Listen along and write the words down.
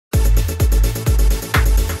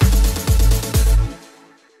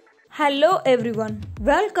Hello everyone,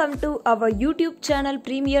 welcome to our YouTube channel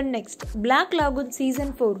Premiere Next. Black Lagoon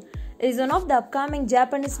Season 4 is one of the upcoming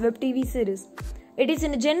Japanese web TV series. It is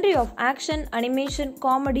in a genre of action, animation,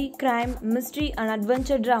 comedy, crime, mystery and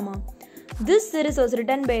adventure drama. This series was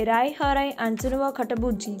written by Hiroe and Sunao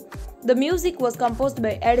Katabuchi. The music was composed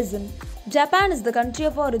by Edison. Japan is the country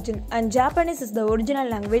of origin and Japanese is the original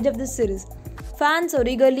language of this series. Fans are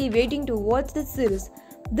eagerly waiting to watch this series.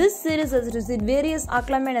 This series has received various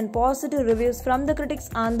acclaim and positive reviews from the critics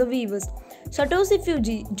and the viewers. Satoshi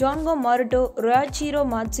Fuji, Jongo Maruto, Ryoichiro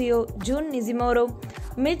Matsuyo, Jun Nishimuro,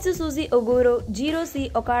 Mitsusuzi Oguro, Jiro C.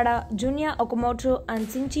 Okada, Junya Okamoto and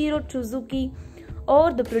Shinichiro Tsuzuki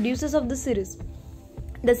are the producers of the series.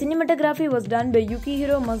 The cinematography was done by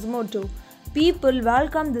Yukihiro Matsumoto. People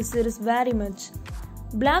welcome this series very much.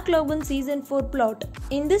 Black Lagoon Season 4 plot.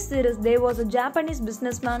 In this series, there was a Japanese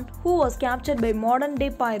businessman who was captured by modern-day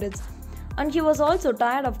pirates, and he was also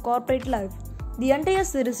tired of corporate life. The entire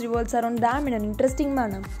series revolves around them in an interesting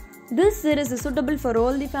manner. This series is suitable for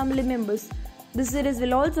all the family members. This series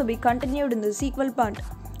will also be continued in the sequel part.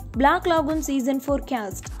 Black Lagoon Season 4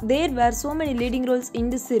 cast. There were so many leading roles in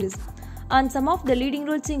this series, and some of the leading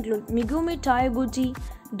roles include Megumi Tayaguchi,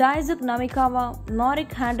 Daisuke Namikawa,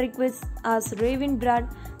 Norik Henriquez as Raven Brad,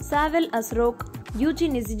 Saville as Rock, Yuji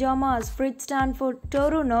Nishijama as Fritz Stanford,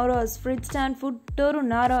 Toru Noro as Fritz Stanford, Toru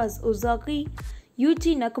Nara as Ozaki,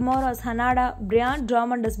 Yuichi Nakamura as Hanada, Brian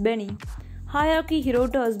Drummond as Benny, Hayaki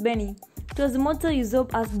Hiroto as Benny, Toshimotsu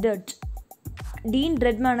Usopp as Dutch, Dean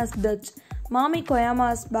Redman as Dutch, Mami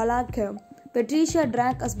Koyama as Balaka, Patricia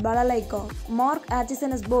Drake as Balalaika, Mark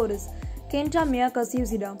Atchison as Boris, Kenta Miyake as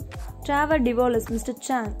Yusida, Trevor Devol as Mr.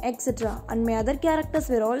 Chan, etc. and my other characters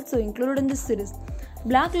were also included in this series.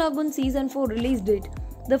 Black Lagoon Season 4 release date.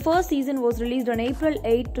 The first season was released on April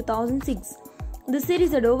 8, 2006. The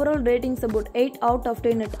series had overall ratings about 8 out of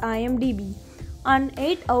 10 at IMDb and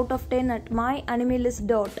 8 out of 10 at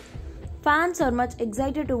MyAnimeList. Fans are much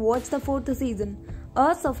excited to watch the 4th season.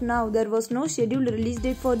 As of now, there was no scheduled release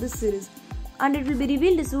date for this series, and it will be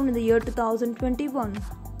revealed soon in the year 2021.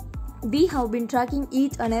 We have been tracking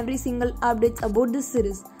each and every single updates about this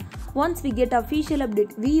series. Once we get official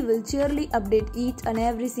update, we will surely update each and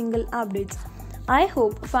every single updates. I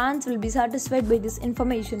hope fans will be satisfied by this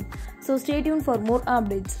information. So stay tuned for more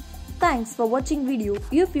updates. Thanks for watching video.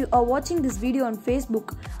 If you are watching this video on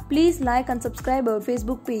Facebook, please like and subscribe our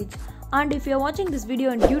Facebook page. And if you are watching this video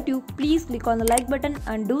on YouTube, please click on the like button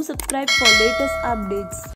and do subscribe for latest updates.